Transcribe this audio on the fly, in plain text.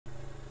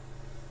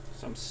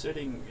So I'm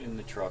sitting in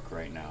the truck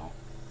right now,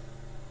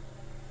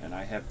 and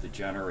I have the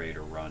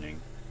generator running.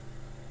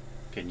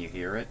 Can you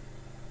hear it?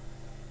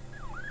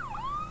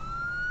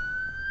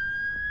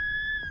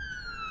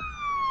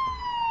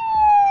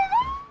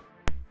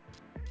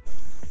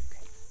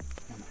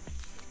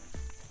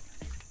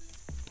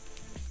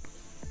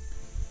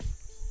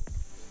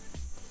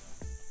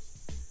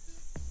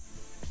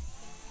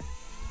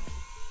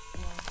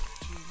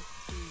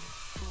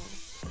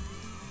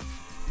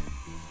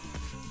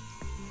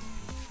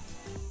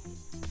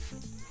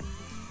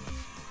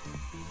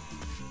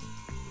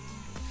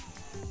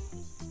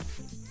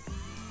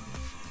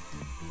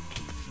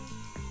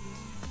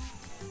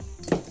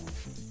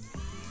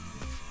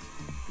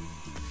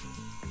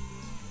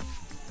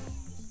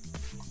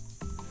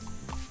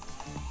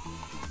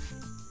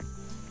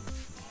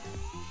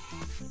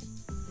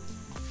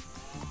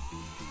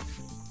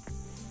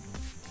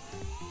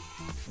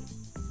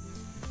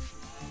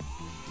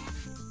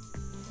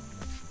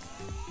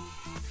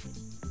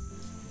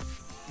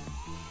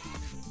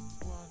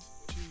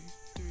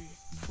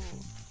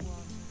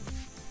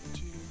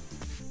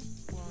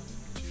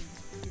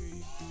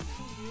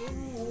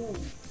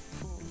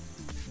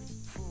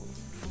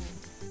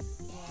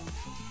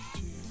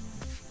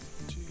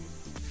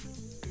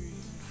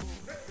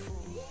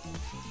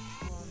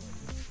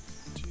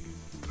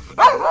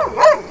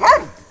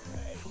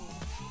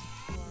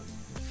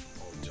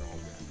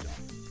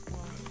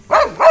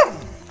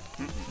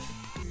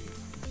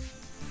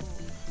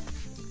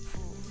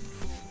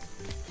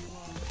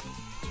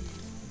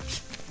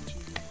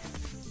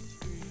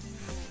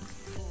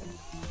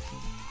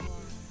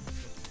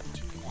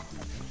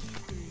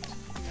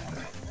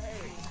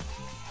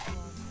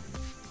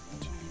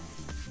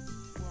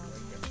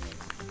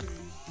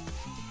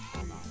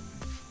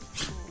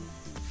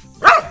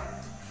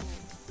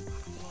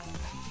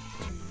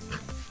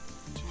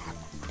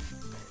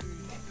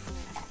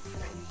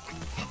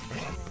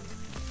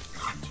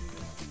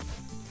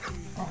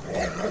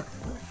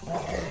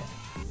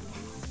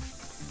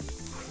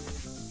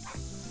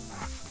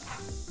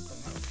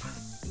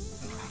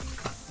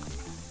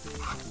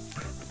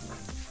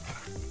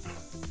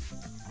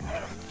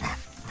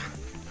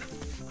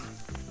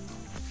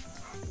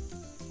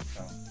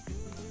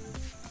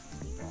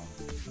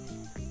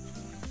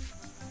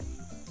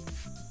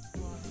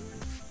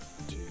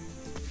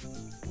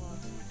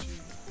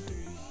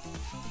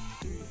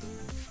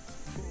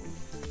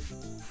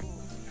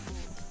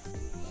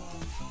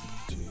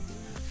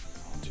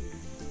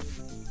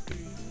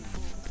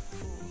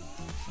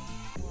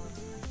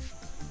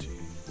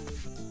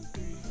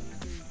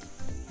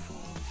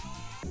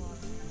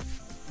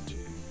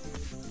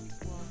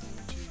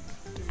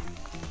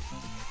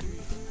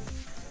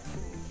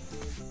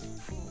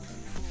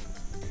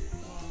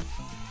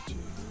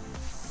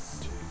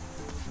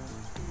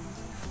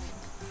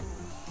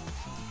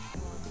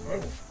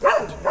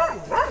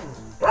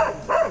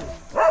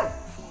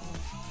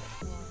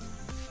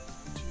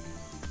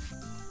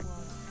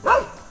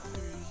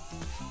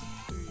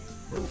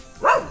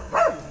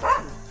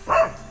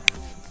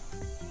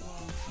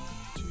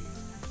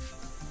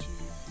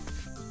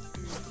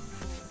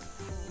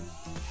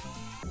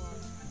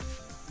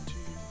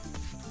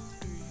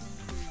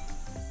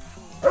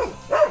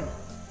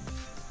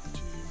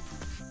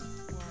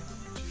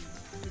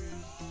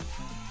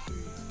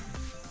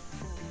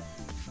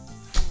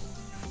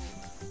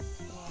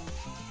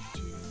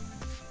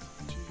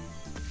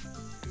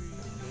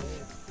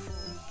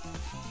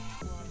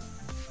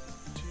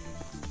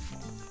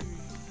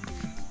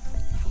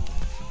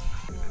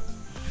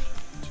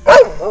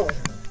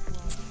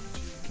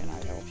 Can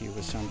I help you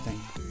with something?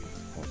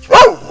 We'll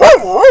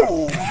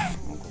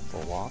go for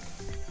a walk.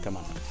 Come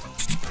on.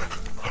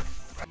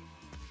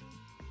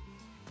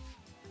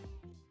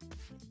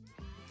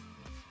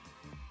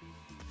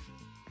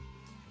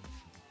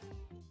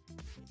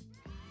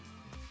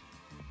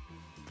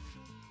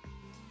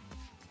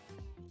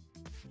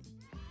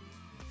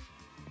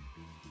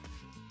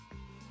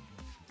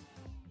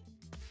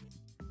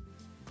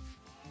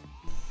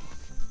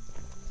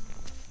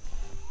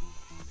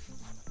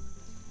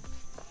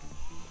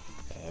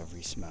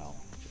 Every smell,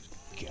 just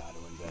got to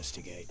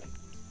investigate.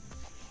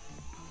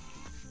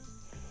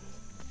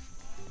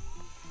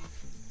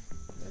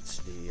 That's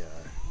the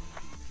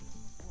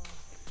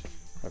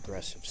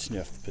aggressive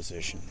sniff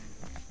position.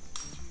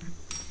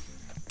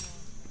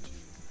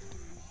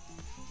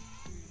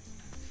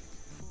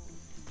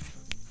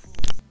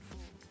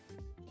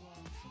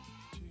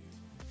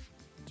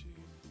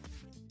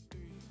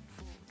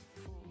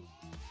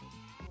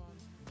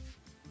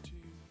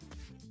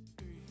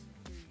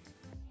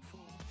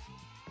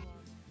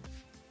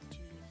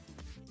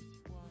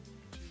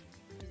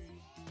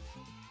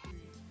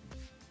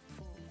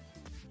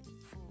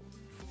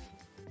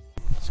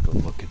 Go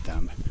look at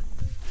them.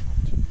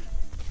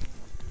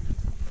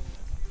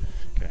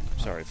 Okay,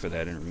 sorry for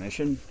that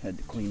intermission. Had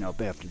to clean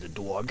up after the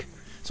dog.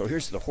 So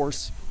here's the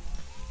horse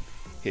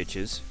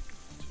hitches.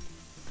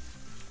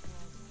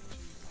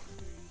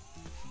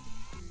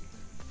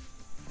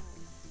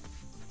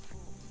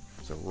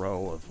 a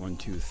row of 1,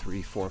 2,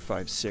 3, 4,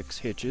 5, 6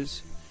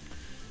 hitches,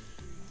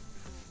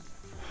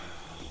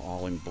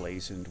 all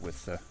emblazoned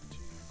with the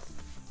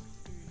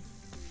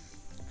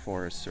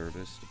Forest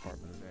Service,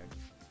 Department of Agriculture.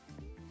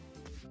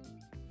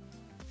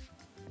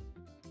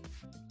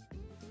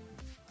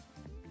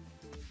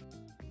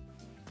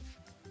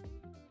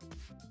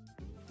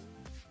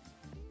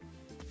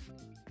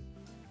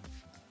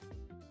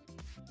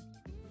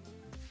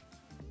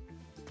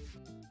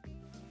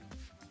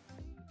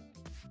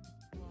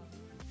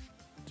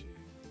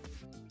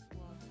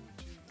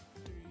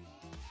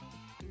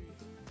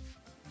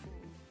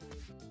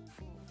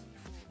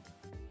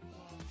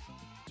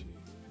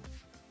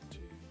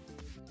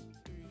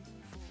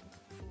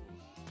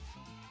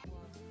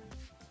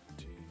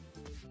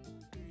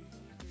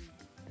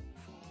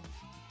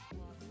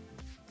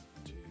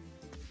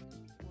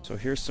 So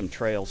here's some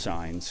trail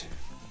signs.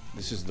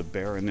 This is the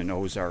Berryman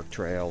Ozark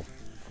Trail.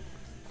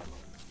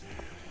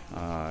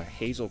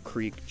 Hazel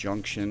Creek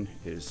Junction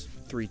is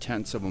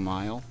 3/10 of a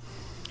mile,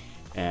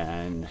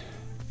 and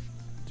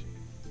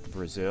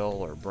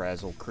Brazil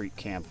Creek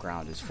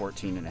Campground is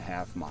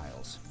 14.5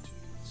 miles.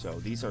 So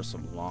these are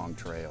some long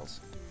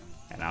trails,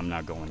 and I'm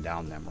not going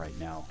down them right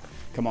now.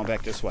 Come on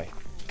back this way.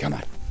 Come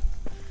on.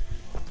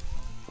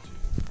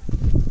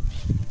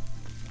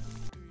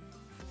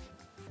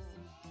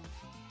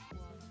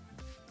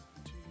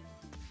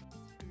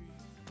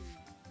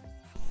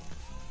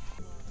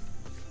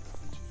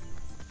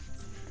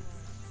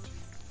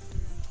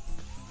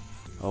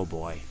 Oh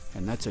boy,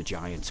 and that's a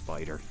giant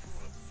spider.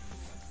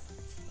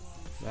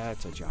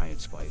 That's a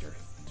giant spider.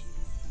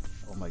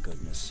 Oh my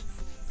goodness.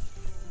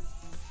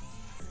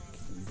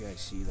 Can you guys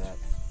see that?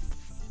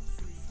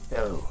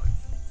 Oh.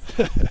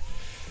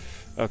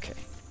 Okay,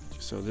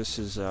 so this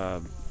is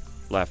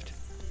left.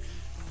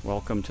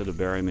 Welcome to the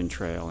Berryman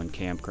Trail and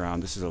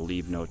Campground. This is a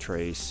leave no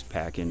trace,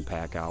 pack in,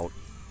 pack out.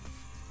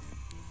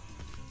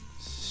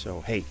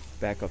 So hey,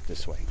 back up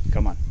this way.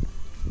 Come on.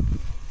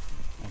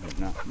 I don't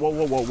know. Whoa,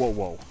 whoa, whoa, whoa,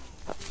 whoa.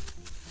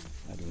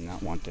 I do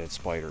not want that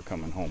spider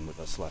coming home with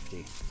us,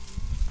 Lefty.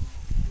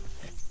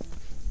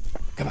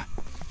 Come on.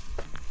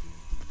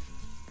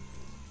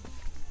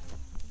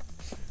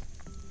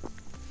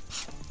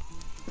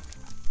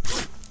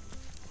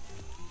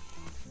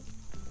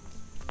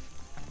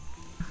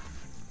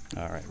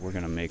 All right, we're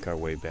gonna make our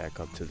way back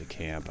up to the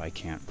camp. I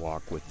can't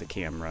walk with the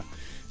camera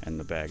and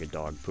the bag of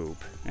dog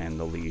poop and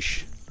the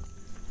leash.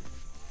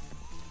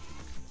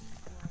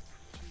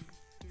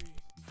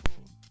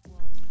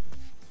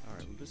 All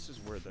right, well, this is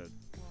where the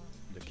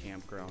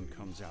campground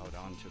comes out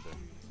onto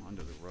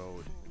the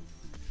road.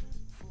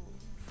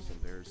 So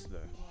there's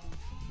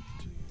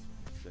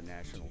the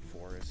National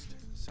Forest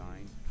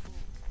sign,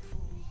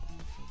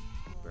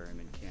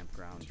 Berryman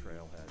Campground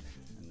Trailhead,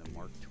 and the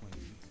Mark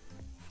Twain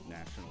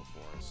National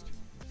Forest.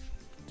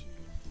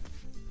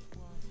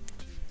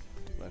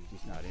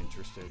 Lefty's not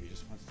interested, he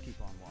just wants to keep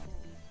on walking.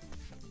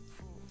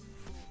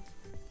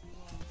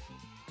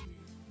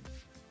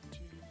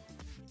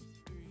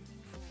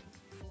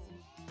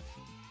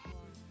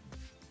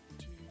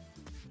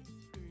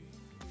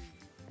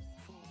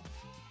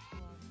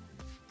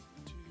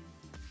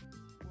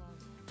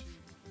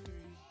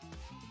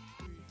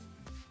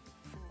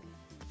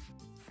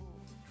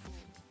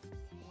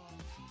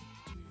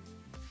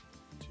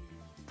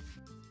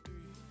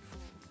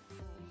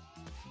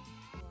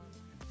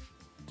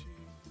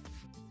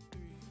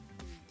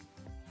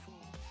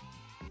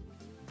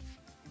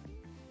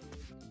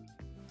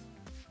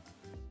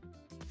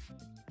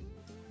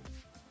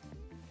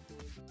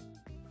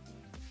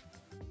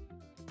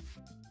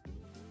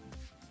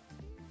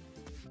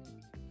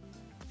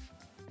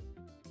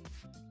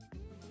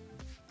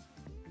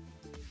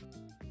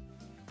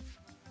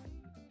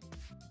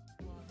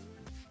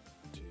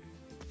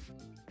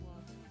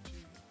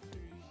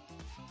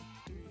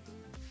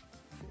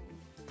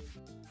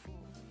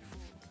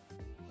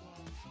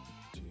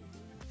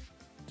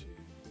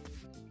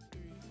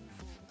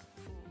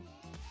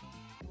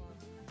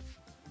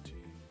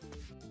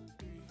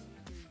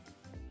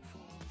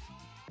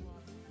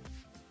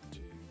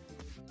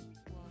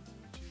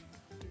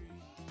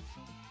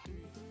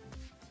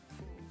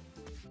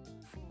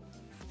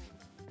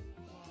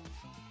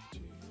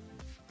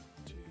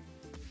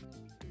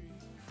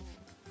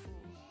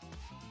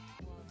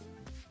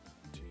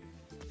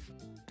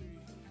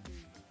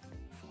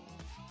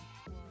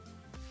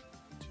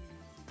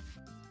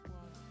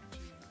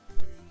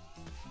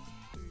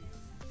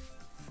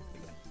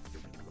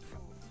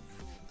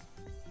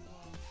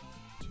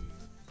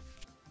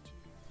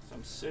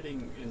 I'm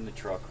sitting in the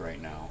truck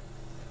right now,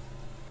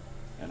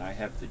 and I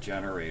have the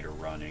generator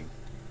running.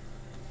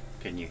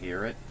 Can you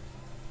hear it?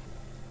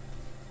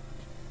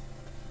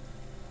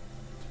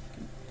 I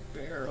can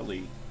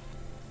barely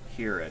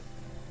hear it.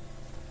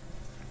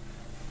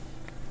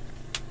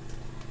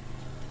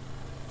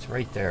 It's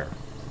right there.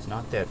 It's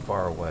not that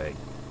far away.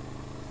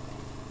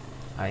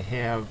 I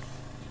have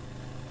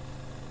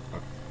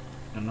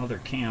another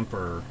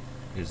camper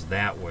is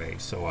that way,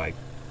 so I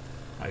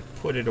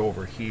put it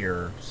over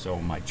here so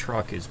my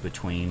truck is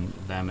between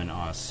them and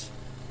us.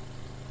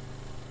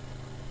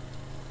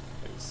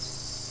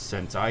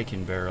 since I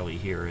can barely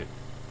hear it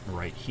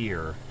right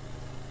here,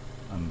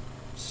 I'm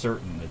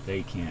certain that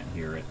they can't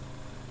hear it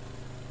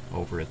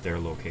over at their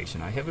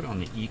location. I have it on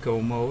the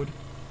eco mode,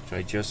 which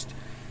I just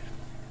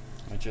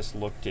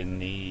looked in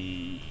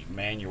the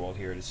manual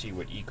here to see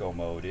what eco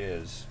mode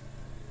is.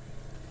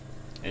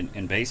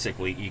 And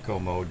basically eco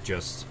mode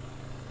just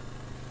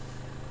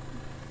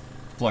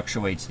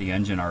fluctuates the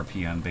engine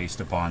RPM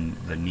based upon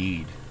the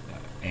need.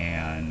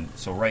 And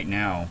so right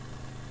now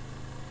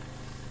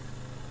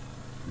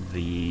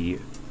the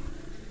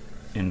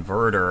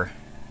inverter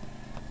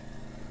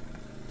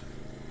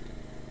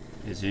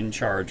is in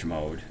charge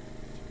mode.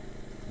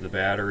 The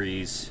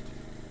batteries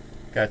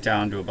got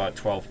down to about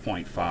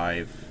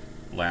 12.5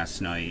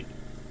 last night.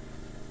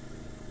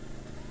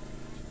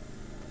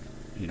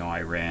 You know,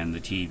 I ran the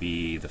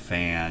TV, the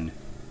fan,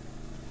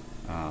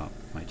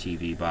 my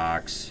TV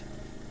box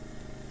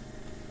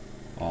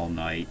all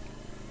night.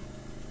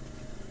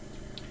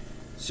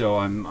 So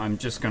I'm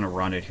just going to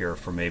run it here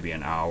for maybe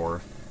an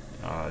hour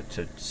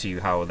to see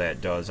how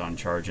that does on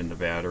charging the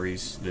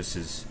batteries. This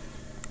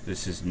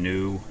is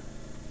new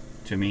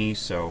to me,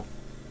 so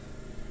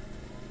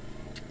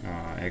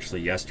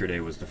actually yesterday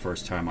was the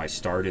first time I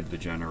started the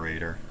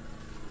generator.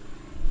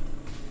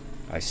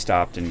 I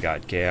stopped and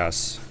got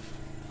gas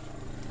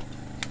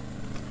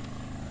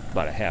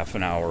about a half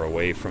an hour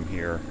away from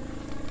here.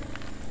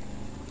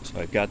 So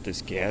I've got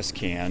this gas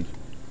can,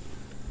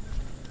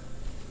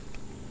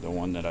 the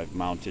one that I've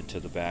mounted to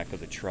the back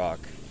of the truck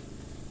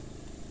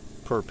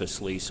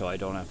purposely so I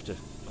don't have to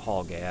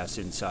haul gas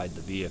inside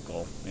the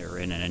vehicle or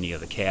in any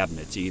of the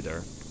cabinets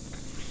either.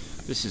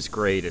 This is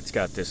great. It's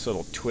got this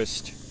little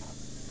twist.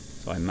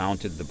 So I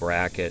mounted the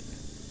bracket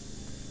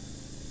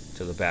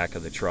to the back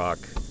of the truck.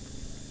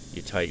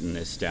 You tighten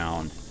this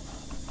down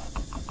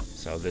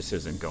so this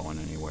isn't going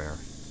anywhere.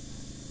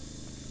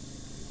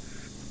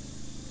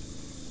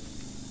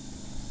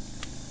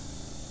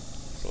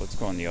 So let's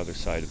go on the other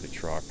side of the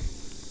truck.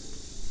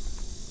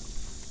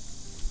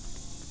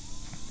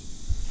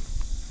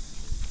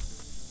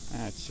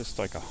 It's just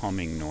like a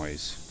humming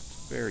noise.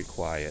 Very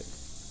quiet.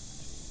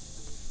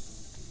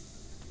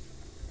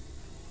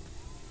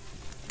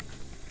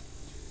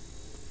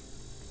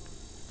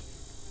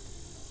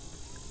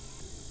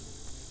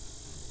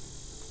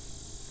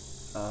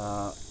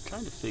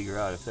 Trying to figure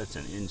out if that's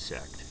an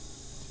insect.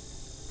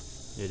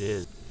 It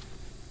is.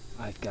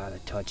 I've got to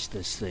touch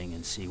this thing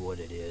and see what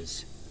it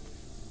is.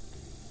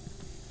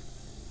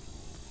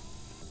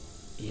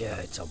 Yeah,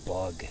 it's a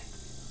bug.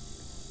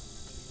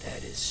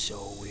 That is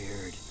so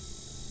weird.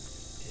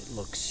 It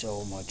looks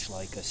so much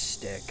like a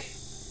stick.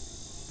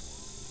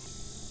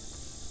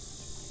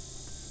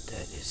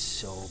 That is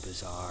so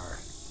bizarre.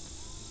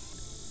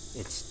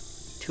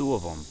 It's two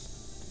of them.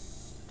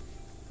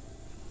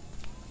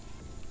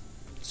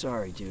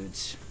 Sorry,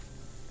 dudes.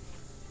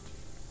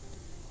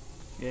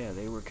 Yeah,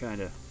 they were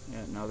kind of...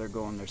 Yeah, now they're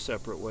going their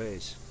separate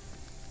ways.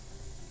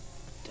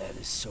 That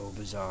is so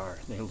bizarre.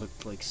 They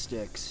looked like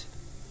sticks.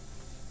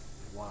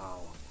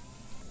 Wow.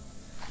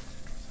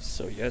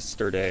 So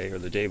yesterday, or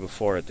the day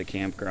before at the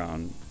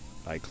campground,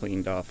 I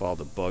cleaned off all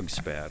the bug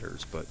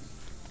spatters, but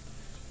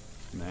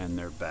man,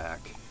 they're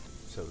back.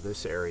 So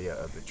this area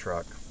of the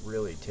truck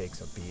really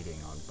takes a beating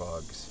on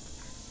bugs.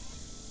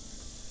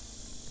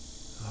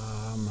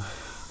 I'm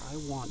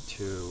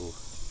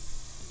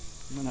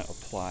going to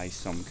apply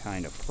some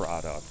kind of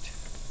product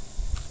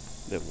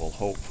that will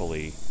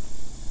hopefully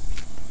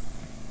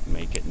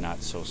make it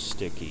not so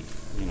sticky.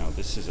 You know,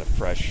 this is a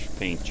fresh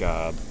paint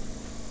job,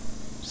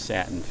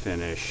 satin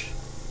finish,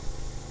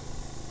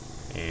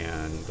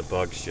 and the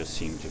bugs just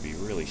seem to be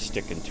really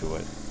sticking to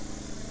it.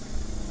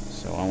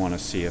 So I want to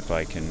see if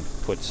I can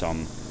put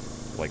some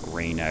like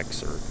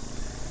Rain-X or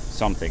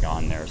something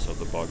on there so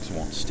the bugs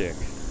won't stick.